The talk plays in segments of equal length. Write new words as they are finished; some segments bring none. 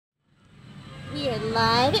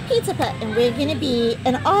live at Pizza Pet, and we're gonna be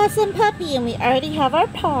an awesome puppy, and we already have our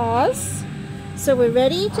paws, so we're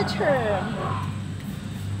ready to turn.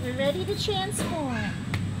 We're ready to transform.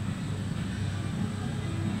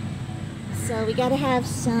 So we gotta have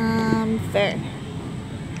some fur.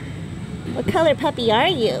 What color puppy are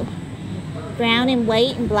you? Brown and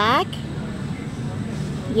white and black?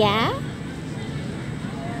 Yeah?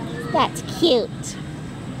 That's cute.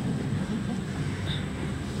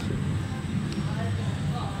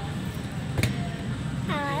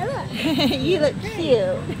 You look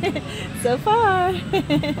cute. So far.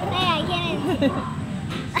 Hey, I can't.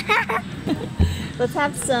 Let's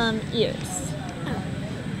have some ears.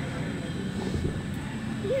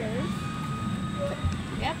 Ears?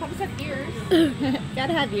 Yeah, puppies have ears.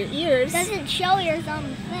 Gotta have your ears. Doesn't show ears on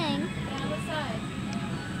the thing. Yeah, on the side.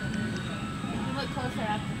 You look closer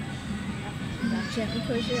after. Gently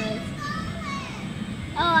close your eyes.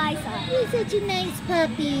 Oh, I saw it. You're such a nice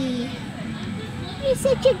puppy. You're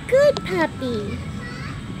such a good puppy.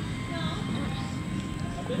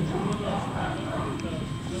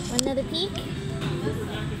 Want another peek?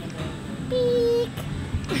 Peek.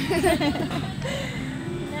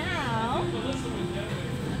 Now,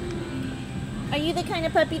 are you the kind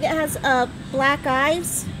of puppy that has black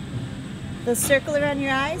eyes? The circle around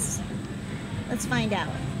your eyes? Let's find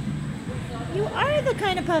out. You are the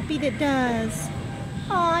kind of puppy that does.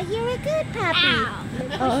 Aw, you're a good puppy. Ow.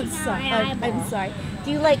 Oh, I'm sorry. I'm sorry.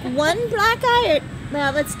 Do you like one black eye or...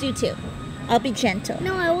 Well, let's do two. I'll be gentle.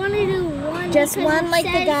 No, I want to do one. Just one like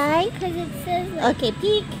the guy? Because it says like... Okay,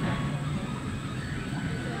 peek.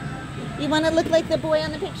 You want to look like the boy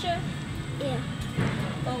on the picture? Yeah.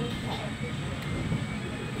 Okay.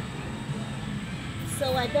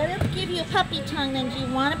 So I better give you a puppy tongue then. Do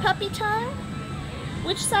you want a puppy tongue?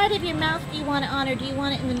 Which side of your mouth do you want it on, or do you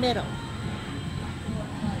want it in the middle?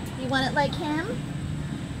 You want it like him?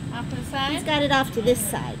 Off to the side? He's got it off to this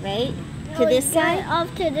side, right? No, To this he's got it side?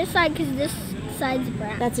 off to this side because this side's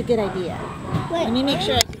brown. That's a good idea. Wait, Let me make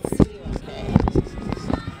sure I can see you okay.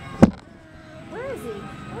 Where is he?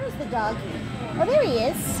 Where's the doggy? Oh, there he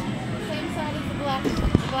is. Same side as the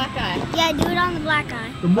black eye. Yeah, do it on the black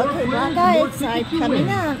eye. The more Okay, friends, black the eye more side tickets you coming win.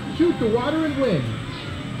 up. Shoot the water and win.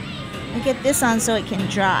 I'll get this on so it can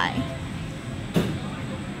dry.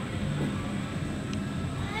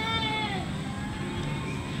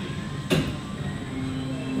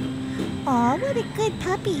 Aw, what a good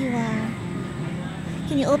puppy you are.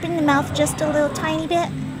 Can you open the mouth just a little tiny bit?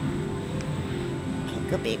 Okay,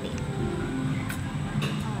 go baby.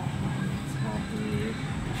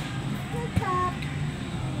 Good pup.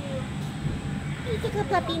 He's a good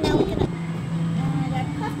puppy. Now we're gonna... And our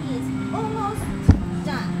puppy is almost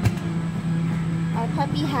done. Our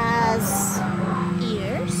puppy has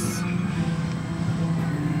ears.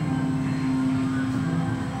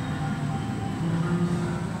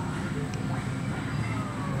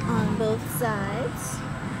 On both sides.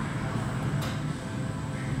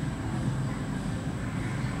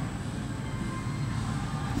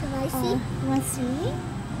 Can I see? You want to see?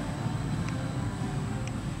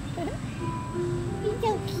 He's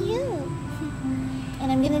so cute. And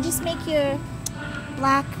I'm going to just make your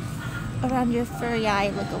black around your furry eye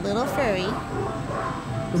look a little furry.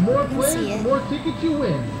 The more can friends, see the it. more tickets you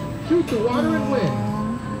win. Shoot the water and win.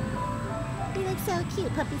 He looks so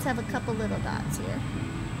cute. Puppies have a couple little dots here.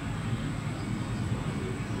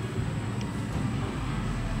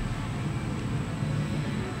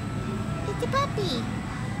 It's a puppy.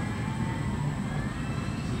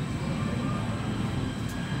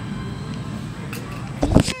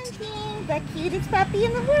 The cutest puppy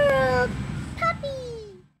in the world.